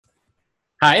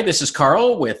Hi, this is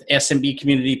Carl with SMB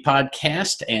Community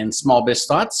Podcast and Small Biz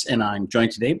Thoughts, and I'm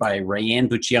joined today by Rayanne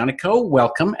Buccianico.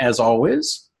 Welcome, as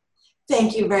always.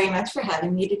 Thank you very much for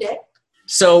having me today.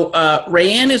 So,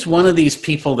 Rayanne is one of these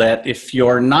people that if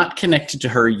you're not connected to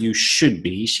her, you should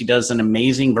be. She does an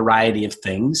amazing variety of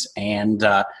things, and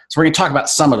so we're going to talk about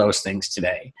some of those things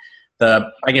today.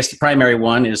 I guess the primary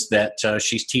one is that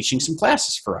she's teaching some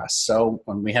classes for us. So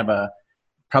when we have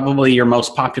probably your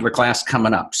most popular class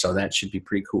coming up, so that should be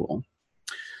pretty cool.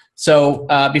 So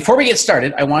before we get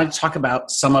started, I wanted to talk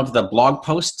about some of the blog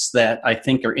posts that I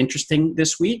think are interesting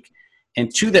this week,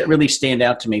 and two that really stand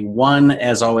out to me. One,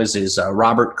 as always, is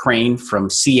Robert Crane from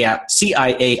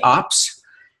CIA Ops,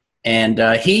 and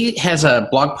he has a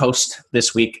blog post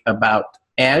this week about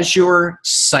Azure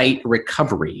Site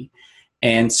Recovery,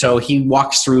 and so he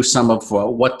walks through some of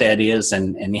what that is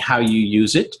and how you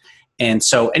use it. And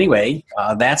so anyway,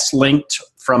 that's linked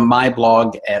from my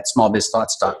blog at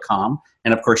smallbizthoughts.com.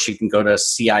 And of course, you can go to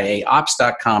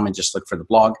ciaops.com and just look for the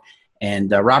blog.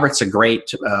 And Robert's a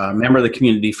great member of the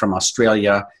community from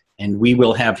Australia. And we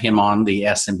will have him on the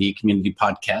SMB Community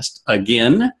Podcast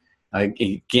again.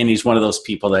 Again, he's one of those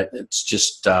people that it's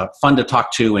just fun to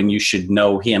talk to, and you should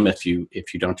know him if you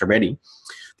don't already.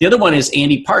 The other one is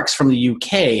Andy Parks from the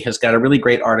UK has got a really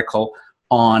great article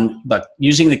on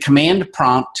using the command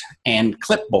prompt and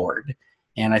clipboard.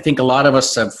 And I think a lot of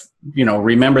us have,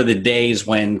 remember the days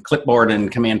when clipboard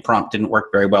and command prompt didn't work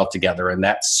very well together. And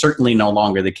that's certainly no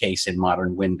longer the case in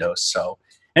modern Windows. So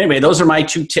anyway, those are my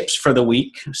two tips for the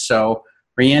week. So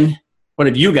Rayanne, what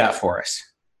have you got for us?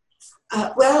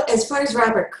 Well, as far as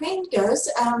Robert Crane goes,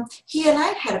 he and I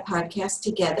had a podcast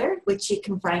together, which you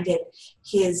can find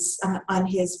on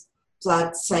his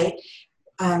blog site.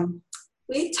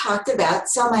 We talked about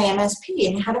Sell My MSP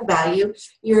and how to value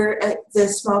the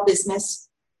small business,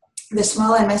 the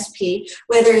small MSP,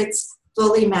 whether it's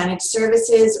fully managed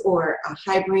services or a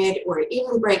hybrid or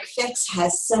even break fix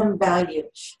has some value.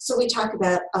 So we talk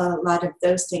about a lot of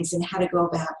those things and how to go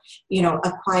about,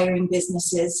 acquiring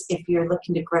businesses if you're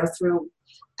looking to grow through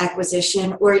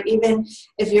acquisition, or even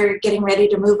if you're getting ready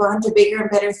to move on to bigger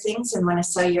and better things and want to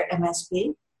sell your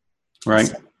MSP.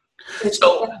 Right.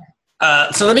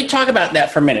 So let me talk about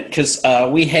that for a minute, because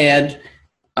we had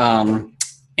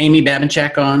Amy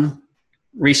Babinchak on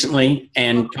recently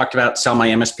and talked about Sell My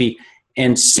MSP.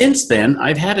 And since then,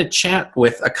 I've had a chat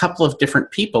with a couple of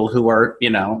different people who are,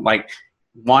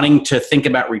 wanting to think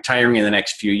about retiring in the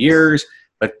next few years,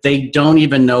 but they don't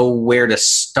even know where to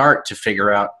start to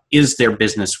figure out, is their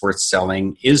business worth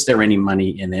selling? Is there any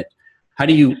money in it? How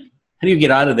do you get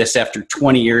out of this after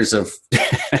 20 years of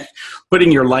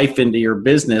putting your life into your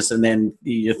business, and then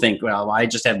you think, well, I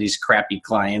just have these crappy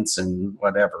clients and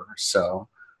whatever. So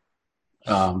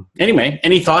anyway,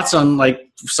 any thoughts on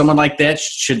someone like that?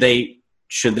 Should they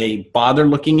bother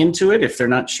looking into it if they're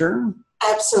not sure?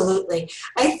 Absolutely.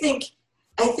 I think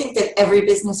that every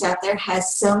business out there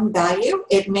has some value.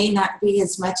 It may not be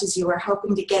as much as you were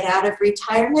hoping to get out of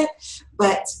retirement,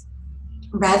 but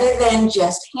rather than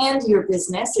just hand your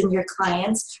business and your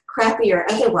clients, crappy or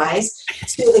otherwise,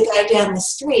 to the guy down the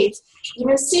street,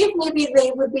 see if maybe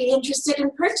they would be interested in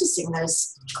purchasing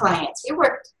those clients. It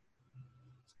worked.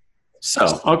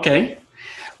 So, okay.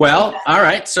 Well, all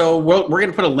right. So we're going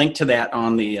to put a link to that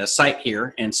on the site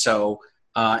here. And so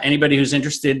anybody who's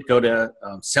interested, go to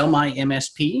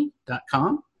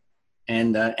sellmymsp.com.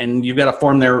 And you've got a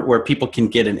form there where people can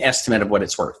get an estimate of what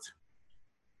it's worth.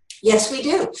 Yes, we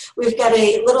do. We've got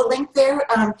a little link there.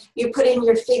 You put in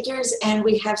your figures, and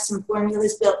we have some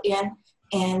formulas built in,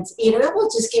 and it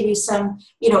will just give you some,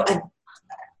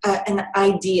 an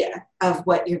idea of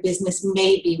what your business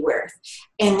may be worth.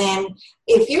 And then,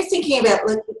 if you're thinking about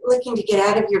looking to get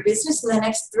out of your business in the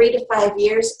next 3 to 5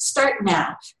 years, start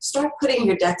now. Start putting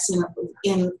your ducks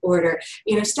in order.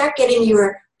 Start getting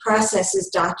your processes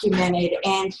documented,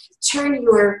 and turn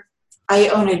your I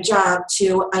own a job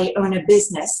to I own a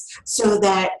business, so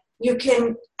that you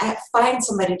can find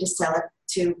somebody to sell it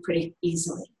to pretty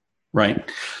easily. Right.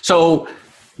 So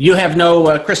you have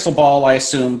no crystal ball, I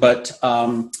assume, but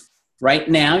right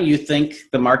now you think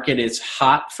the market is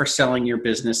hot for selling your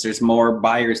business. There's more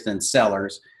buyers than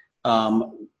sellers.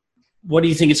 What do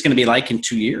you think it's going to be like in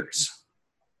 2 years?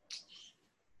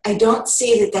 I don't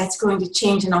see that that's going to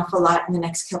change an awful lot in the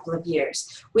next couple of years.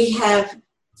 We have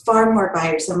far more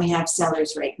buyers than we have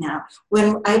sellers right now.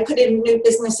 When I put a new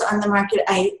business on the market,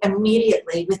 I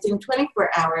immediately, within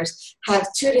 24 hours, have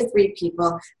 2 to 3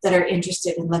 people that are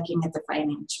interested in looking at the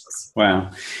financials. Wow.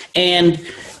 And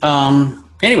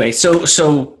anyway,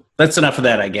 so that's enough of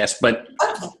that, I guess. But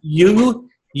okay.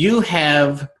 You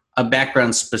have a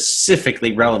background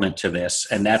specifically relevant to this,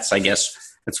 and that's, I guess,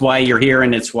 that's why you're here,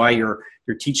 and it's why you're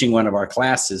teaching one of our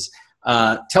classes.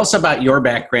 Tell us about your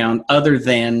background other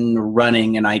than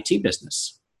running an IT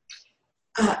business.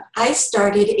 I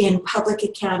started in public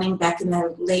accounting back in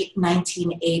the late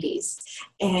 1980s.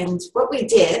 And what we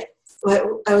did,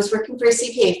 I was working for a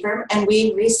CPA firm, and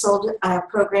we resold a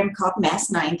program called Mass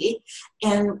 90.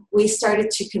 And we started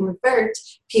to convert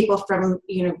people from,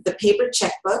 the paper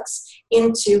checkbooks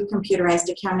into computerized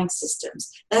accounting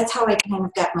systems. That's how I kind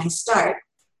of got my start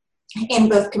in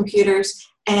both computers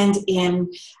and in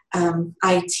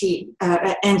IT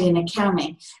and in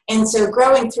accounting. And so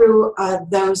growing through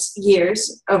those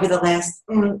years over the last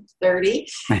 30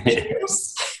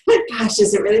 years, gosh,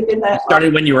 has it really been that long?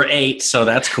 Started when you were 8, so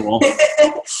that's cool.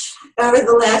 Over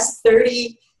the last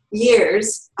 30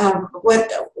 years,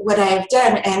 what I have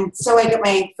done, and so I got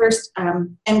my first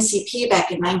MCP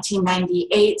back in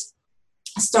 1998,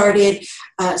 started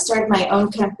my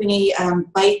own company,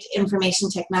 Byte Information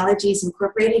Technologies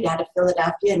Incorporated, out of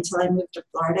Philadelphia, until I moved to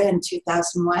Florida in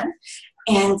 2001.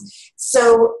 And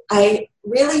so I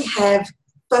really have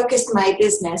focused my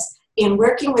business in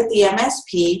working with the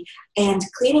MSP and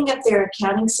cleaning up their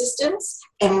accounting systems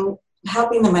and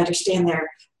helping them understand their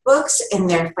books and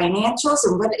their financials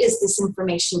and what is this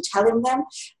information telling them,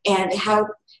 and how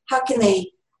can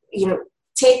they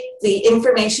take the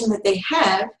information that they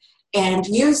have and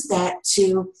use that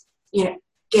to,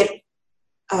 get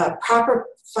proper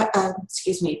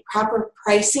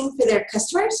pricing for their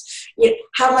customers.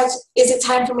 How much is it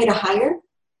time for me to hire?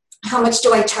 How much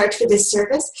do I charge for this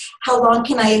service? How long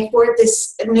can I afford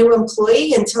this new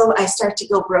employee until I start to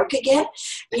go broke again?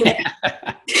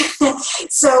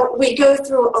 So we go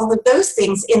through all of those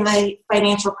things in the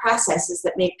financial processes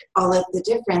that make all of the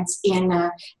difference in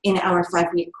our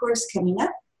 5-week course coming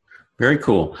up. Very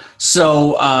cool.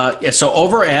 So, so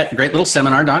over at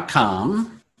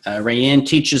greatlittleseminar.com, Rayanne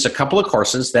teaches a couple of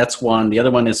courses. That's one. The other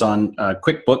one is on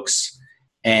QuickBooks.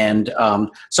 And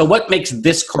so what makes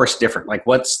this course different? Like,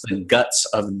 what's the guts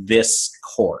of this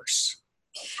course?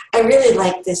 I really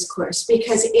like this course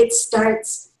because it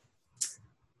starts,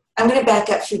 I'm going to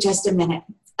back up for just a minute.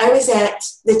 I was at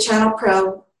the Channel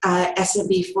Pro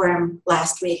SMB Forum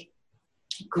last week.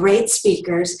 Great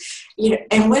speakers,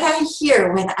 and what I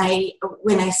hear when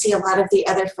I see a lot of the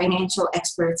other financial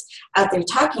experts out there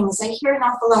talking is I hear an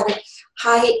awful lot of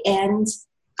high end,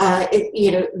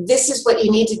 this is what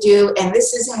you need to do, and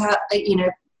this is how,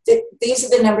 these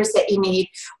are the numbers that you need.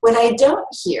 What I don't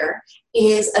hear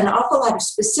is an awful lot of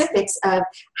specifics of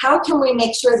how can we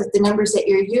make sure that the numbers that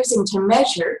you're using to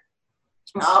measure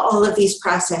all of these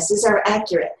processes are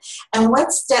accurate, and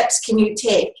what steps can you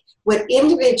take. What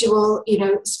individual,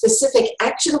 specific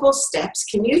actionable steps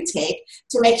can you take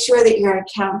to make sure that your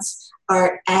accounts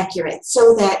are accurate,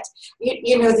 so that,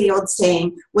 the old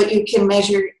saying, what you can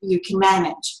measure, you can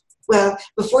manage. Well,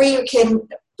 before you can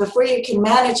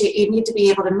manage it, you need to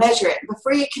be able to measure it.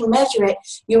 Before you can measure it,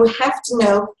 you have to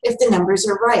know if the numbers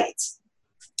are right.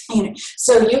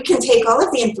 So you can take all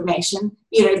of the information,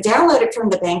 download it from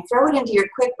the bank, throw it into your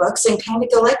QuickBooks, and kind of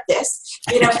go like this.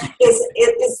 Okay,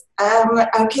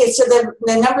 so the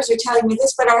numbers are telling me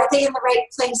this, but are they in the right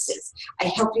places? I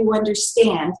help you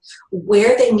understand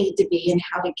where they need to be and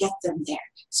how to get them there.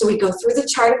 So we go through the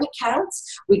chart of accounts,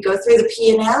 we go through the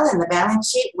P&L and the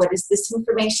balance sheet. What is this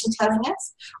information telling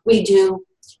us? We do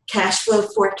cash flow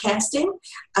forecasting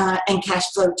and cash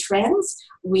flow trends.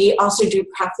 We also do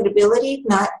profitability,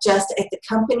 not just at the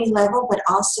company level, but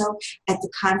also at the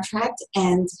contract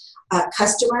and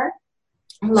customer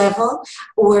level,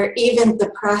 or even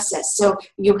the process. So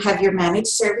you have your managed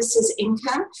services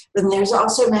income, then there's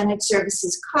also managed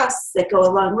services costs that go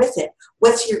along with it.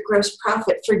 What's your gross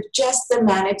profit for just the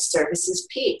managed services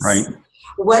piece? Right.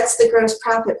 What's the gross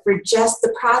profit for just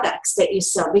the products that you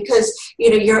sell? Because,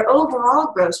 your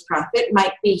overall gross profit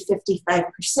might be 55%,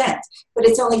 but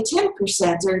it's only 10%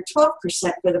 or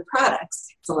 12% for the products.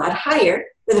 It's a lot higher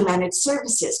for the managed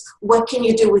services. What can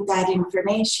you do with that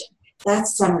information?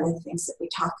 That's some of the things that we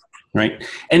talk about. Right.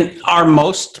 And are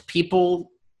most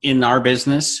people in our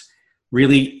business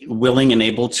really willing and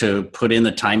able to put in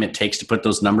the time it takes to put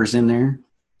those numbers in there?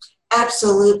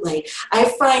 Absolutely. I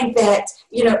find that,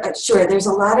 sure, there's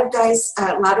a lot of guys,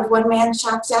 a lot of one-man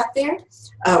shops out there,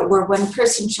 or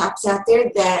one-person shops out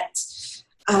there that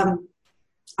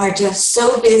are just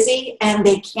so busy and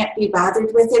they can't be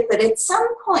bothered with it. But at some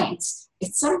point,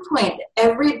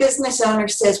 every business owner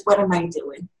says, what am I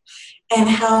doing? And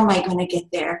how am I going to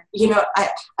get there?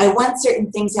 I want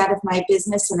certain things out of my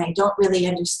business, and I don't really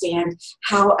understand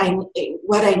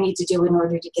what I need to do in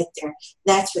order to get there.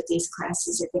 That's what these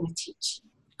classes are going to teach.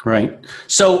 Right.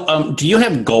 So do you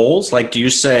have goals? Like, do you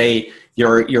say,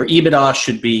 your EBITDA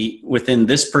should be within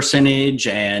this percentage,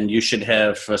 and you should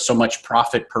have so much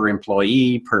profit per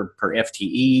employee, per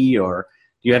FTE, or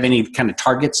do you have any kind of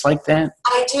targets like that?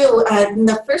 I do. In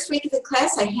the first week of the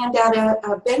class, I hand out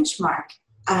a benchmark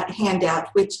handout,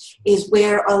 which is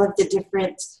where all of the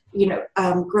different,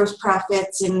 gross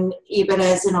profits and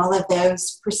EBITDAs and all of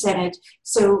those percentage.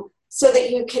 So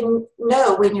that you can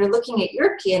know when you're looking at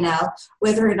your P&L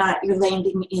whether or not you're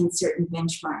landing in certain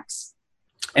benchmarks.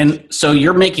 And so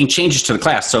you're making changes to the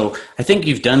class. So I think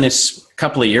you've done this a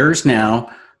couple of years now.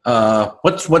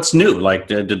 What's new? Like,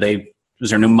 is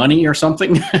there new money or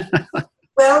something?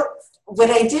 Well, what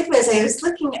I did was I was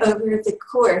looking over the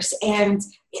course, and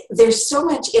there's so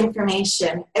much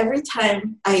information. Every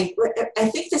time I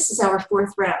think this is our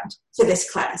fourth round to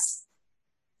this class.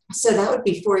 So that would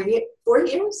be 4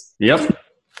 years? Yep.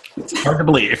 It's hard to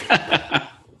believe.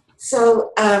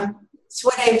 So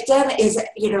what I've done is,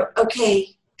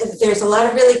 okay, there's a lot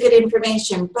of really good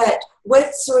information, but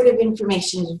what sort of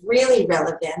information is really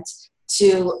relevant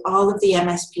to all of the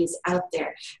MSPs out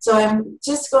there? So I'm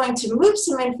just going to move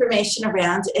some information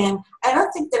around, and I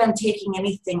don't think that I'm taking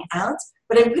anything out,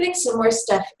 but I'm putting some more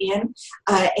stuff in,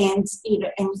 and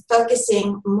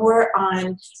focusing more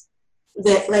on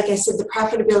like I said, the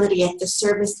profitability at the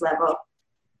service level,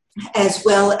 as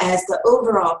well as the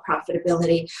overall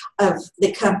profitability of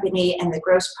the company and the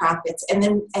gross profits, and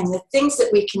the things that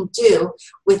we can do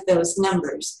with those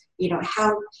numbers.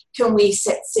 How can we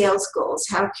set sales goals?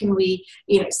 How can we,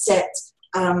 set,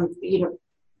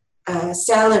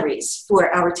 salaries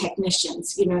for our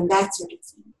technicians, and that sort of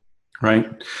thing.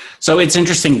 Right. So it's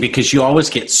interesting because you always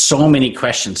get so many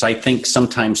questions. I think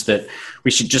sometimes that we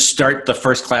should just start the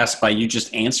first class by you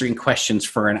just answering questions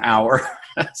for an hour.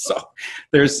 So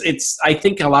I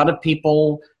think a lot of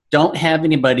people don't have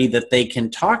anybody that they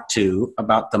can talk to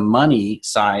about the money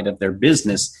side of their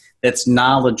business that's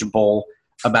knowledgeable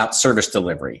about service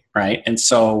delivery, right? And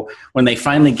so when they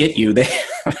finally get you,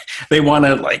 they want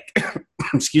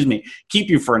to keep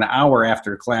you for an hour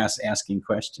after class asking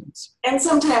questions. And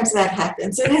sometimes that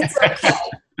happens, and it's okay.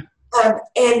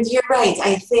 And you're right.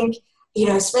 I think,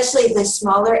 especially the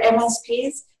smaller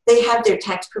MSPs, they have their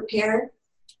tax preparer.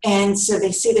 And so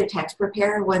they see their tax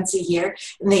preparer once a year,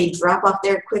 and they drop off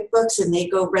their QuickBooks and they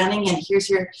go running, and here's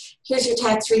your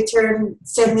tax return,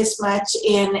 send this much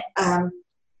in,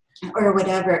 or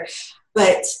whatever.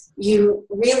 But you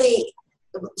really,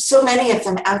 so many of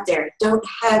them out there don't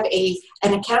have an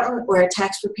accountant or a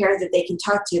tax preparer that they can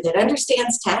talk to that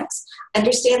understands tax,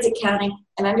 understands accounting,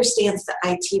 and understands the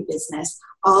IT business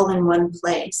all in one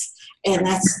place. And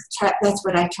that's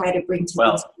what I try to bring to them.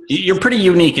 Well, you're pretty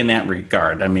unique in that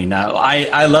regard. I mean,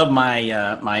 I love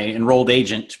my my enrolled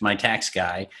agent, my tax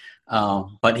guy,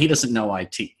 but he doesn't know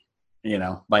IT,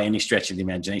 by any stretch of the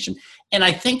imagination. And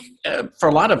I think for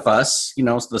a lot of us,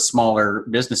 the smaller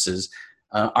businesses,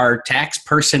 our tax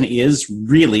person is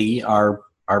really our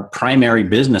primary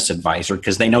business advisor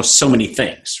because they know so many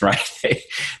things, right?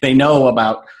 They know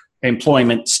about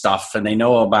employment stuff, and they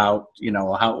know about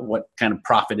what kind of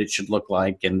profit it should look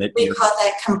like, and that we call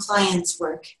that compliance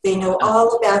work. They know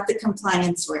all about the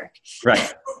compliance work,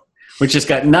 right? Which has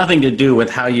got nothing to do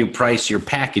with how you price your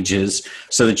packages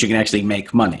so that you can actually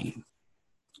make money.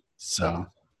 So.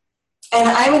 And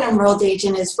I'm an enrolled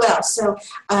agent as well. So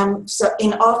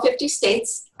in all 50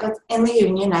 states in the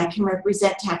union, I can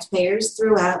represent taxpayers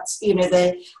throughout,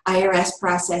 the IRS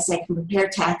process. I can prepare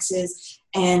taxes,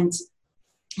 and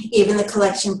even the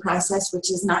collection process, which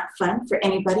is not fun for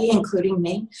anybody, including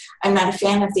me. I'm not a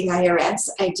fan of the IRS.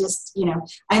 I just,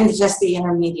 I'm just the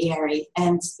intermediary,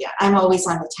 and I'm always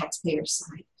on the taxpayer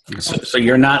side. So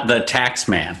you're not the tax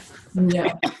man. No.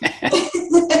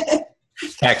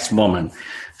 Tax woman.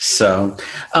 So,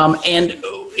 and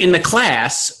in the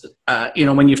class,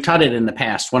 when you've taught it in the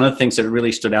past, one of the things that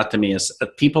really stood out to me is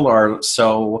people are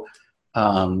so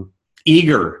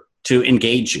eager to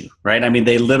engage you, right? I mean,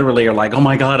 they literally are like, oh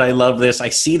my God, I love this. I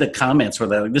see the comments where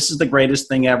they're like, this is the greatest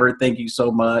thing ever. Thank you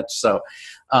so much. So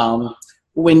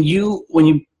when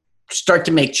you start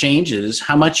to make changes,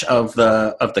 how much of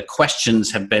the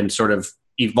questions have been sort of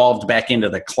evolved back into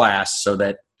the class so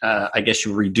that I guess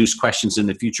you reduce questions in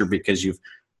the future because you've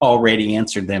already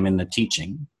answered them in the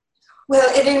teaching? Well,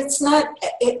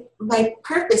 my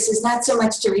purpose is not so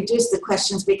much to reduce the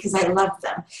questions because I love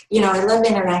them. I love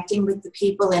interacting with the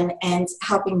people and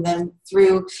helping them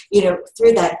through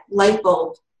that light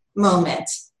bulb moment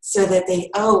so that they,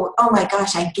 oh my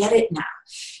gosh, I get it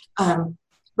now.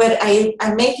 But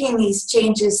I'm making these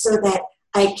changes so that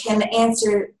I can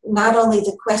answer not only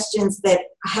the questions that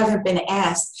haven't been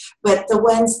asked, but the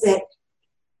ones that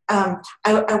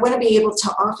I want to be able to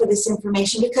offer this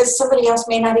information because somebody else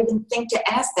may not even think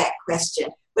to ask that question,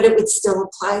 but it would still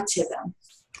apply to them.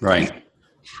 Right.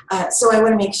 So I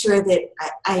want to make sure that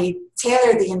I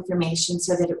tailor the information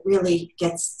so that it really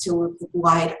gets to a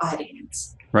wide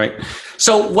audience. Right.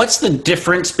 So what's the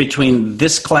difference between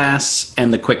this class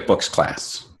and the QuickBooks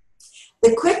class?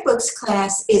 The QuickBooks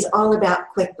class is all about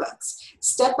QuickBooks.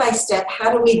 Step by step,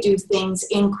 how do we do things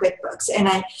in QuickBooks? And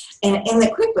in the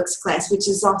QuickBooks class, which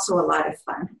is also a lot of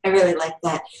fun, I really like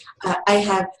that. I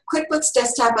have QuickBooks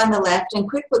Desktop on the left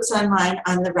and QuickBooks Online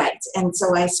on the right. And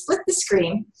so I split the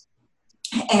screen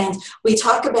and we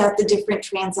talk about the different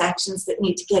transactions that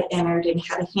need to get entered and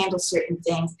how to handle certain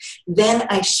things. Then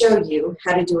I show you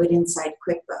how to do it inside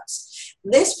QuickBooks.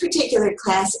 This particular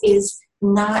class is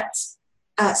not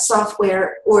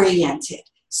software oriented.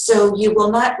 So you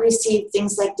will not receive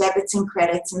things like debits and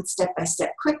credits and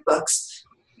step-by-step QuickBooks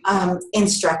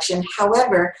instruction.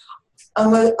 However,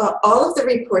 all of the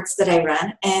reports that I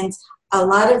run and a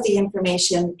lot of the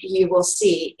information you will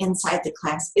see inside the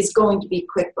class is going to be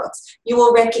QuickBooks. You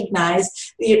will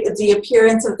recognize the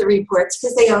appearance of the reports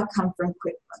because they all come from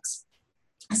QuickBooks.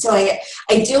 So I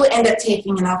do end up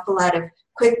taking an awful lot of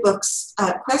QuickBooks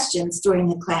questions during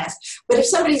the class. But if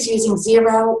somebody's using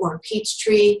Xero or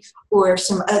Peachtree or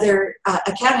some other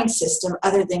accounting system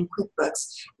other than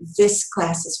QuickBooks, this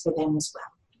class is for them as well.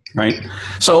 Right.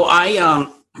 So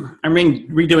I'm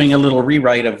redoing a little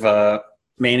rewrite of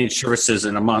managed services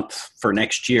in a month for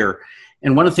next year.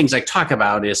 And one of the things I talk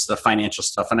about is the financial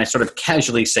stuff. And I sort of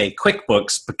casually say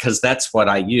QuickBooks because that's what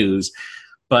I use.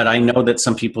 But I know that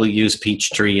some people use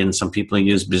Peachtree and some people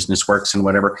use BusinessWorks and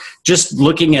whatever. Just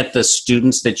looking at the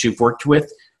students that you've worked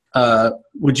with,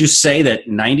 would you say that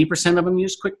 90% of them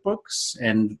use QuickBooks?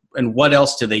 And what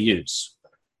else do they use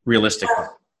realistically?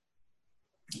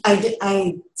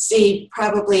 I see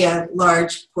probably a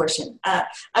large portion.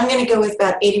 I'm going to go with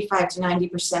about 85 to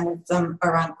 90% of them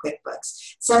are on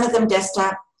QuickBooks. Some of them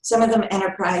desktop, some of them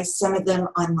enterprise, some of them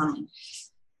online.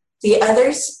 The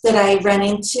others that I run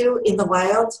into in the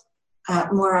wild,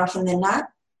 more often than not,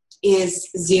 is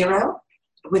Xero,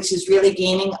 which is really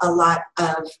gaining a lot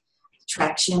of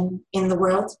traction in the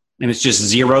world. And it's just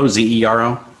Xero,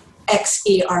 Z-E-R-O?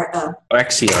 X-E-R-O.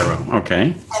 X-E-R-O, okay.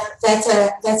 And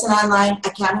that's an online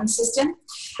accounting system.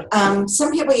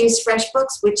 Some people use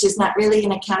FreshBooks, which is not really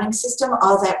an accounting system.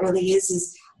 All that really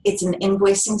is it's an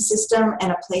invoicing system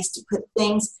and a place to put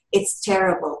things. It's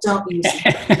terrible. Don't use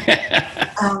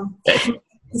it.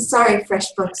 Sorry,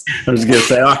 FreshBooks. I was going to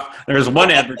say, there's one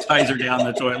advertiser down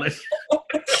the toilet.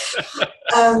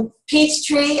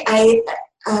 Peachtree,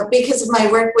 because of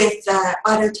my work with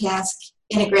Autotask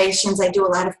integrations, I do a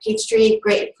lot of Peachtree,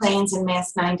 Great Plains, and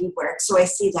Mass 90 work, so I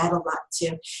see that a lot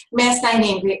too. Mass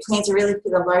 90 and Great Plains are really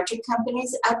for the larger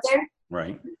companies out there.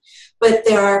 Right. But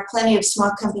there are plenty of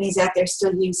small companies out there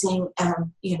still using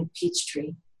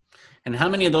Peachtree. And how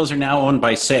many of those are now owned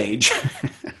by Sage?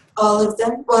 All of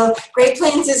them. Well, Great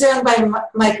Plains is owned by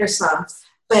Microsoft,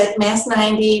 but Mass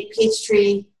 90,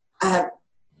 Peachtree,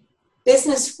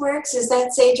 BusinessWorks, is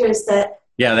that Sage or is that?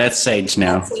 Yeah, that's Sage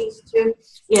now. That's Sage too.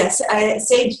 Yes,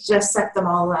 Sage just sucked them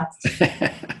all up.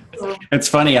 It's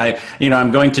funny.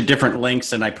 I'm going to different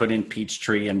links and I put in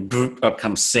Peachtree and boop, up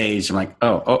comes Sage. I'm like,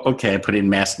 oh, okay. I put in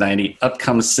Mass 90, up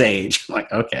comes Sage. I'm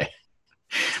like, okay.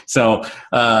 So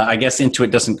I guess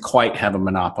Intuit doesn't quite have a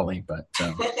monopoly, but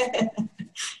all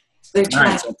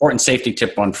right. So important safety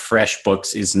tip on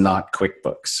FreshBooks is not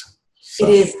QuickBooks. So. It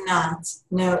is not.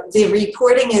 No, the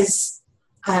reporting is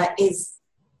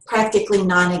practically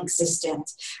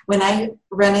non-existent. When I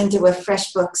run into a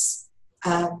FreshBooks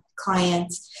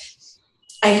client,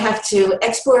 I have to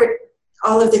export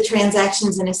all of the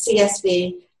transactions in a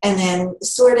CSV and then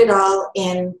sort it all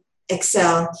in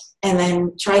Excel and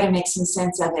then try to make some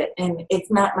sense of it. And it's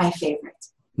not my favorite.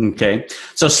 Okay.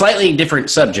 So slightly different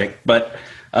subject, but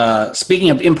speaking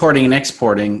of importing and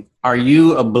exporting, are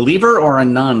you a believer or a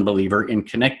non-believer in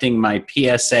connecting my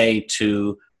PSA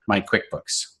to my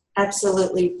QuickBooks?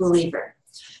 Absolutely believer.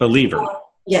 Believer.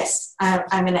 Yes,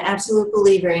 I'm an absolute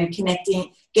believer in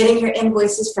getting your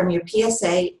invoices from your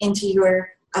PSA into your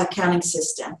accounting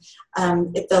system.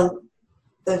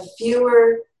 The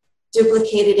fewer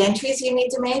duplicated entries you need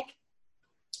to make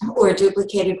or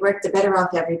duplicated work, the better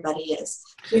off everybody is.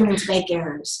 Humans make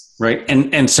errors. Right,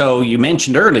 and so you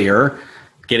mentioned earlier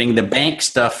getting the bank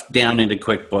stuff down into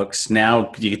QuickBooks.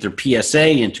 Now you get their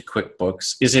PSA into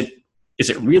QuickBooks. Is it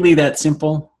really that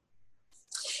simple?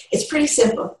 It's pretty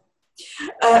simple.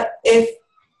 If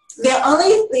the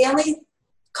only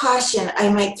caution I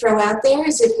might throw out there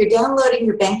is if you're downloading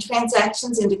your bank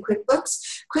transactions into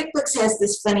QuickBooks, QuickBooks has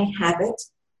this funny habit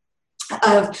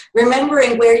of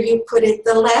remembering where you put it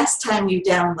the last time you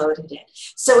downloaded it.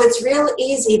 So it's real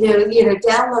easy to,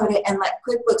 download it and let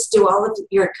QuickBooks do all of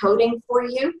your coding for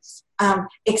you,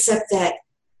 except that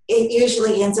it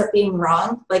usually ends up being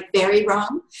wrong, like very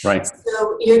wrong. Right.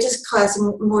 So you're just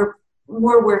causing more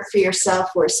work for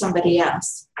yourself or somebody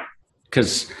else.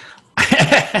 Because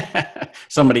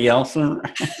somebody else? Yeah,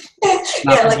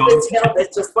 like this hill that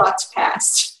just walked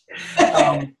past.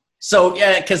 So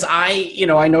yeah, because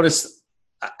I noticed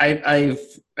I've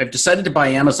decided to buy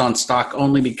Amazon stock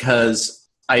only because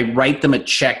I write them a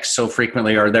check so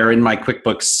frequently, or they're in my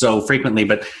QuickBooks so frequently.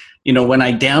 But when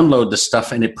I download the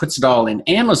stuff and it puts it all in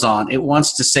Amazon, it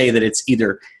wants to say that it's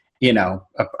either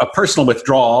a personal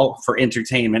withdrawal for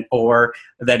entertainment, or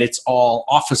that it's all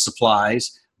office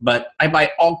supplies. But I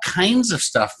buy all kinds of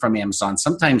stuff from Amazon.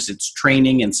 Sometimes it's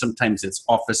training, and sometimes it's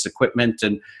office equipment,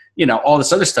 and all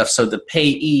this other stuff. So the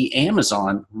payee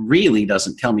Amazon really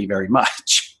doesn't tell me very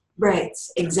much. Right,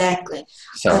 exactly.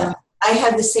 So I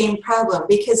have the same problem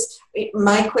because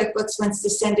my QuickBooks wants to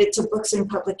send it to books and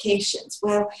publications.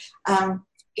 Well,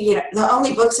 the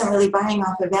only books I'm really buying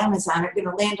off of Amazon are going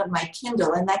to land on my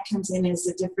Kindle, and that comes in as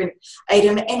a different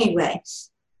item anyway.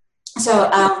 So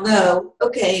I'll know,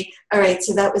 okay, all right,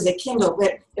 so that was a Kindle.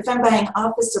 But if I'm buying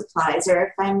office supplies, or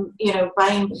if I'm,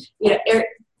 buying,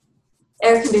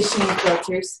 air conditioning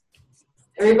filters,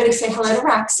 everybody say hello to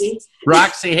Roxy.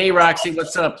 Roxy, hey Roxy,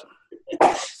 what's up?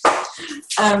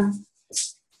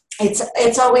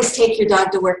 It's always take your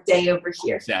dog to work day over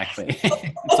here. Exactly.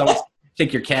 It's always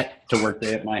take your cat to work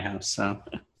day at my house. But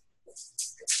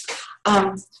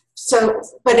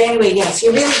anyway, yes,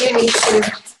 you really do need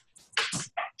to.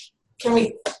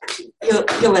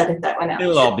 You'll edit that one out.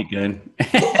 It'll all be good.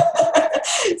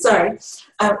 Sorry.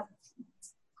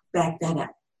 Back that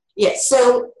up. Yes,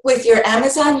 so with your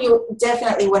Amazon, you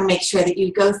definitely want to make sure that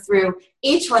you go through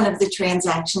each one of the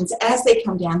transactions as they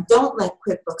come down. Don't let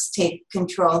QuickBooks take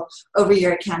control over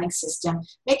your accounting system.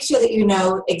 Make sure that you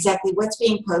know exactly what's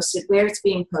being posted, where it's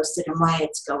being posted, and why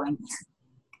it's going there.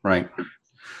 Right.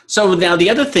 So now the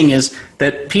other thing is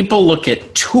that people look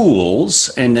at tools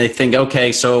and they think,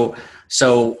 okay, so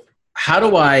how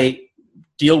do I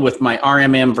deal with my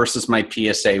RMM versus my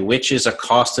PSA, which is a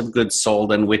cost of goods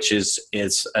sold and which is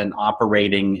an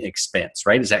operating expense,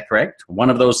 right? Is that correct? One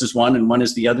of those is one and one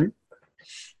is the other?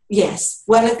 Yes,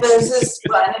 one of those is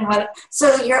one and one.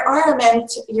 So your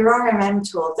RMM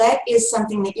tool, that is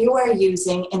something that you are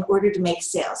using in order to make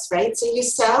sales, right? So you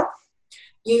sell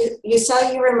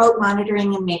your remote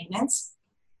monitoring and maintenance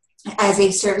as a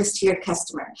service to your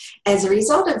customer. As a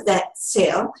result of that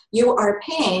sale, you are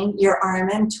paying your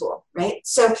RMM tool, right?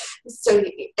 So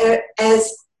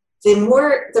as the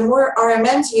more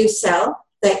RMMs you sell,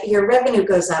 that your revenue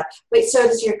goes up, but so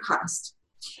does your cost.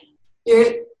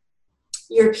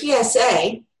 Your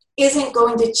PSA isn't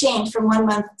going to change from one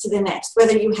month to the next,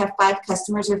 whether you have 5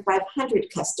 customers or 500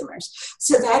 customers.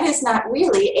 So that is not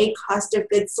really a cost of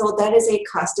goods sold. That is a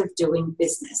cost of doing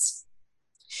business.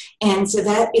 And so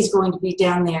that is going to be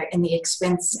down there in the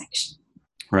expense section.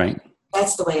 Right.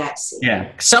 That's the way I see it.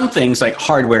 Yeah. Some things like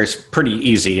hardware is pretty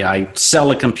easy. I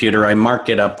sell a computer, I mark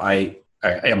it up. I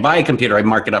buy a computer, I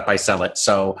mark it up, I sell it.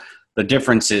 So the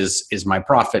difference is my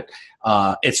profit.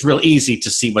 It's real easy to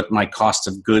see what my cost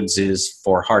of goods is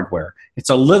for hardware.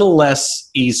 It's a little less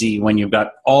easy when you've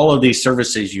got all of these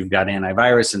services. You've got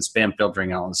antivirus and spam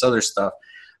filtering and all this other stuff.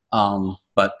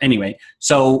 But anyway,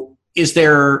 so is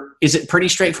it pretty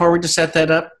straightforward to set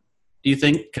that up, do you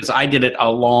think? Because I did it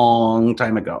a long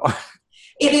time ago.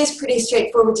 It is pretty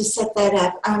straightforward to set that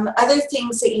up. Other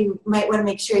things that you might want to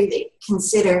make sure that you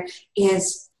consider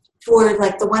is for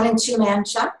like the 1- and 2-man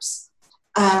shops.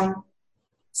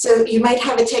 So you might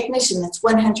have a technician that's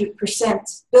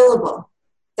 100% billable.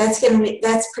 That's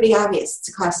pretty obvious. It's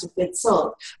a cost of goods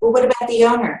sold. Well, what about the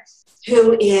owner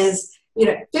who is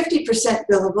 50%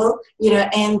 billable,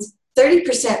 and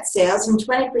 30% sales and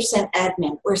 20%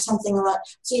 admin or something like that.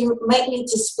 So you might need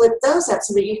to split those up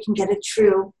so that you can get a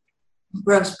true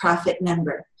gross profit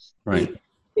number. Right.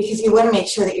 Because you want to make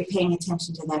sure that you're paying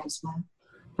attention to that as well.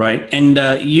 Right. And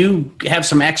you have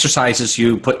some exercises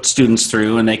you put students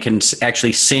through, and they can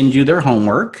actually send you their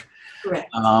homework. Correct.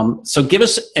 So give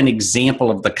us an example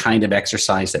of the kind of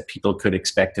exercise that people could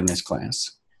expect in this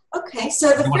class. Okay.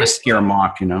 So I want to scare them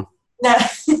off, No.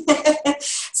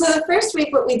 So the first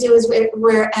week, what we do is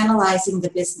we're analyzing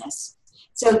the business.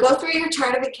 So go through your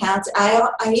chart of accounts. I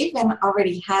even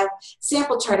already have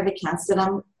sample chart of accounts that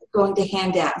I'm going to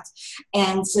hand out.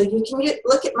 And so you can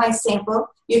look at my sample.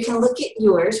 You can look at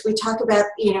yours. We talk about,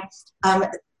 and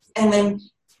then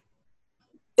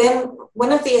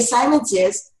one of the assignments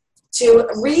is to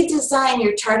redesign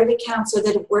your chart of accounts so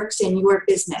that it works in your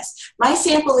business. My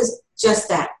sample is just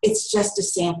that. It's just a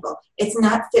sample. It's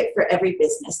not fit for every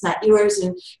business, not yours.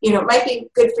 And, it might be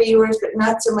good for yours, but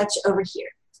not so much over here.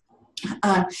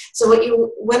 So what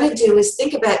you want to do is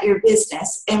think about your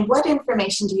business and what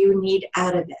information do you need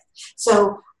out of it.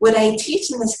 So what I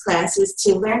teach in this class is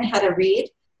to learn how to read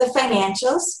the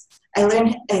financials.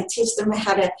 I teach them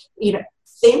how to,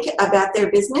 think about their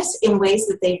business in ways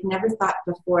that they've never thought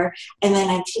before, and then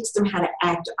I teach them how to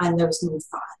act on those new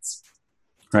thoughts.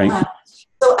 Right.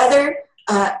 So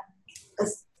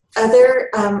other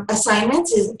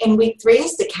assignments is in week 3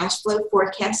 is the cash flow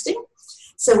forecasting.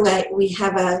 So we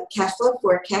have a cash flow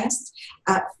forecast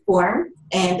form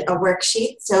and a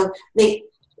worksheet. So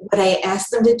what I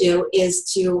ask them to do is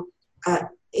to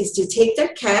take their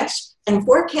cash and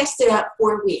forecast it out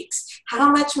 4 weeks.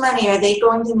 How much money are they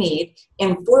going to need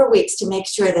in 4 weeks to make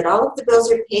sure that all of the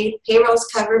bills are paid, payroll's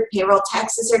covered, payroll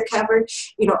taxes are covered,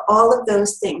 all of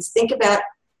those things. Think about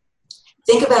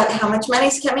how much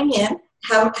money's coming in.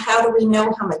 How do we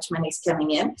know how much money's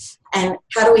coming in? And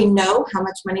how do we know how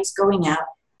much money's going out?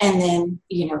 And then,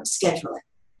 schedule it.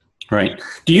 Right.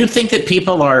 Do you think that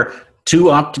people are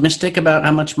too optimistic about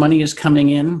how much money is coming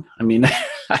in? I mean,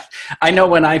 I know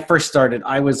when I first started,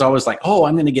 I was always like, oh,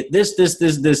 I'm going to get this.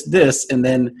 And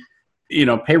then,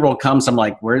 payroll comes. I'm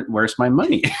like, where's my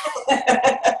money?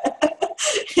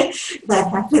 That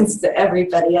happens to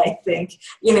everybody, I think.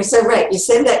 So right, you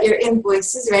send out your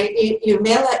invoices, right? You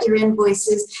mail out your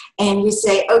invoices and you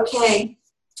say, okay,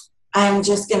 I'm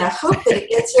just going to hope that it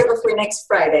gets here before next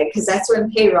Friday because that's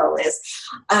when payroll is.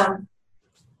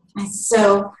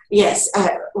 So yes,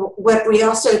 what we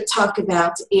also talk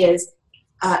about is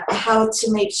how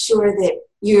to make sure that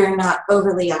you're not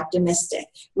overly optimistic.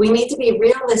 We need to be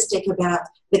realistic about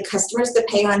the customers that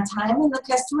pay on time and the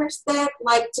customers that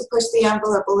like to push the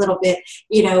envelope a little bit,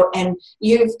 and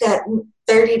you've got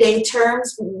 30-day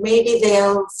terms, maybe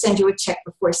they'll send you a check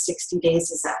before 60 days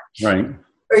is up. Right.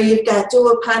 Or you've got due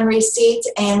upon receipt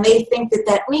and they think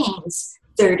that means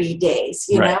 30 days,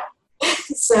 right.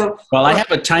 So, well, I have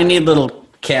a tiny little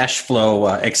cash flow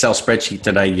Excel spreadsheet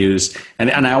that I use. And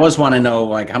I always want to know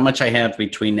like how much I have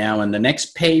between now and the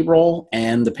next payroll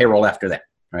and the payroll after that.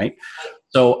 Right.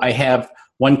 So I have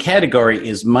one category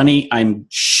is money I'm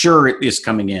sure it is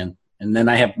coming in. And then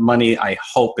I have money I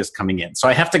hope is coming in. So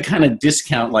I have to kind of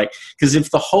discount because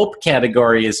if the hope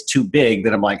category is too big,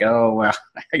 then I'm like, oh, well,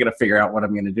 I got to figure out what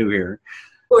I'm going to do here.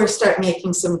 Or start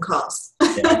making some calls.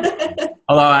 Yeah.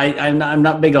 Although I'm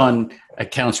not big on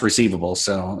accounts receivable.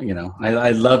 So,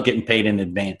 I love getting paid in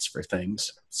advance for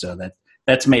things. So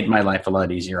that's made my life a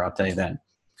lot easier. I'll tell you that.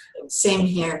 Same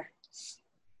here.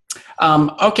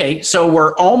 Okay, so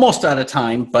we're almost out of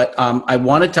time, but I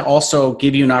wanted to also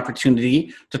give you an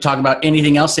opportunity to talk about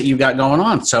anything else that you've got going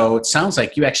on. So it sounds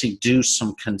like you actually do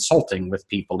some consulting with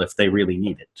people if they really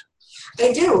need it.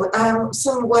 I do.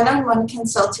 Some one-on-one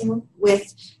consulting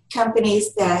with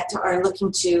companies that are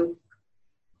looking to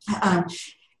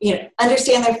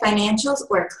understand their financials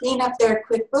or clean up their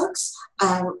QuickBooks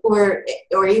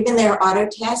or even their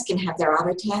Autotask and have their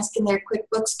Autotask and their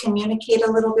QuickBooks communicate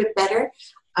a little bit better.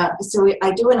 So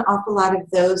I do an awful lot of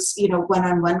those,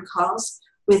 one-on-one calls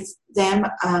with them.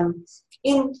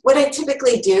 And what I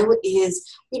typically do is,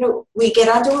 we get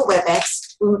onto a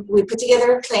WebEx, we put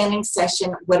together a planning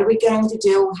session. What are we going to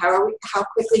do? How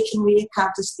quickly can we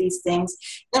accomplish these things?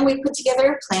 Then we put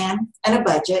together a plan and a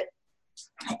budget.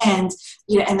 And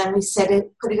and then we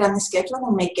put it on the schedule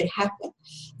and make it happen.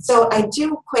 So I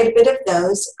do quite a bit of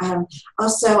those.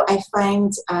 Also, I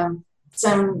find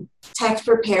some tax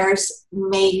preparers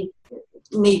may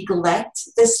neglect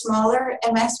the smaller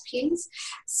MSPs.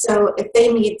 So if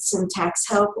they need some tax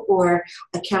help or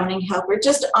accounting help or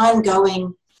just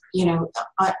ongoing,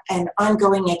 an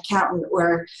ongoing accountant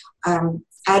or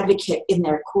advocate in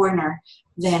their corner,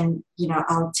 then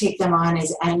I'll take them on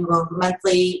as annual,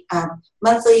 monthly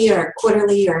or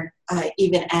quarterly or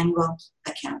even annual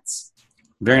accounts.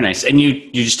 Very nice. And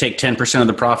you just take 10% of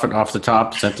the profit off the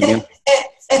top? Is that the deal?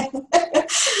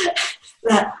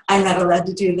 I'm not allowed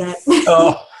to do that.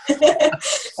 Oh,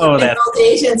 and old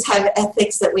agents have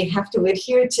ethics that we have to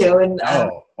adhere to. And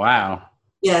wow.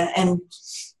 Yeah, and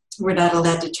we're not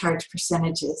allowed to charge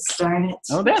percentages. Darn it.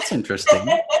 Oh, that's interesting.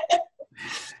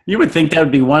 You would think that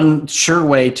would be one sure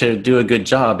way to do a good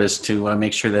job is to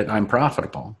make sure that I'm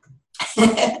profitable.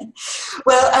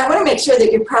 Well, I want to make sure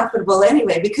that you're profitable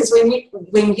anyway, because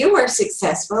when you are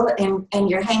successful and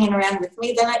you're hanging around with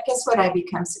me, then guess what? I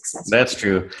become successful. That's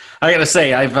true. I got to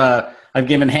say, I've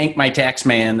given Hank, my tax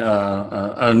man,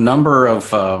 a number of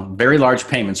very large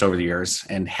payments over the years,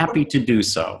 and happy to do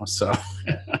so. So,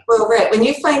 well, right. When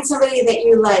you find somebody that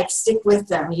you like, stick with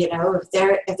them. You know,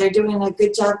 if they're doing a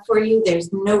good job for you,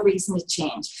 there's no reason to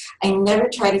change. I never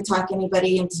try to talk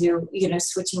anybody into, you know,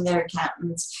 switching their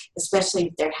accountants, especially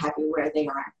if they're happy where they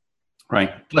are.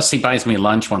 Right. Plus, he buys me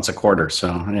lunch once a quarter,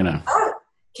 so you know. Oh,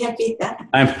 can't beat that.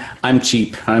 I'm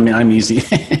cheap. I mean, I'm easy.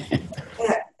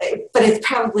 But it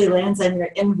probably lands on your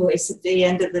invoice at the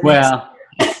end of the well,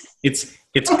 it's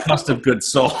cost of goods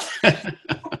sold.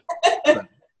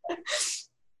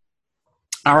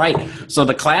 All right. So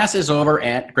the class is over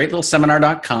at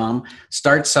greatlittleseminar.com.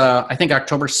 Starts, I think,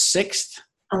 October 6th.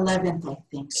 11th, I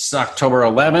think. It's October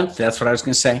 11th. That's what I was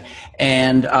going to say.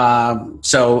 And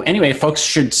so anyway, folks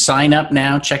should sign up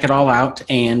now, check it all out.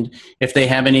 And if they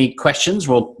have any questions,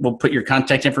 we'll put your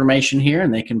contact information here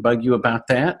and they can bug you about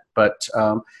that. But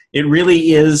it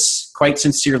really is, quite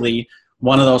sincerely,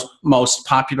 one of those most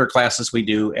popular classes we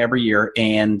do every year.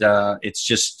 And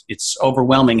it's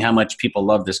overwhelming how much people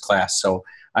love this class. So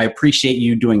I appreciate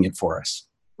you doing it for us.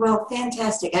 Well,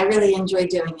 fantastic. I really enjoy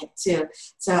doing it too.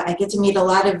 So I get to meet a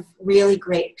lot of really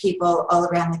great people all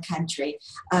around the country,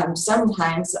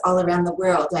 sometimes all around the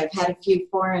world. I've had a few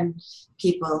foreign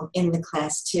people in the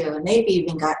class too, and they've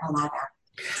even gotten a lot out.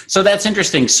 So that's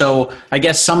interesting. So I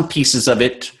guess some pieces of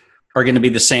it are going to be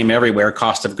the same everywhere.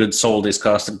 Cost of goods sold is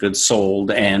cost of goods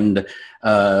sold, and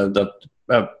the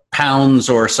pounds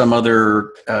or some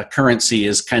other currency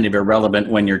is kind of irrelevant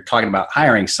when you're talking about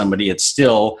hiring somebody. It's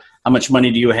still how much money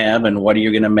do you have and what are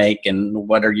you going to make and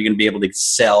what are you going to be able to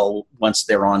sell once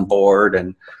they're on board?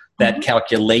 And that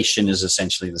calculation is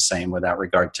essentially the same without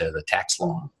regard to the tax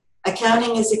law.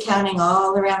 Accounting is accounting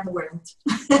all around the world,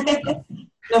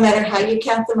 no matter how you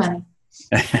count the money.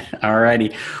 All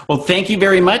righty. Well, thank you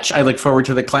very much. I look forward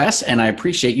to the class and I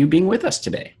appreciate you being with us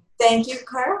today. Thank you,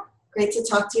 Carl. Great to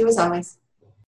talk to you as always.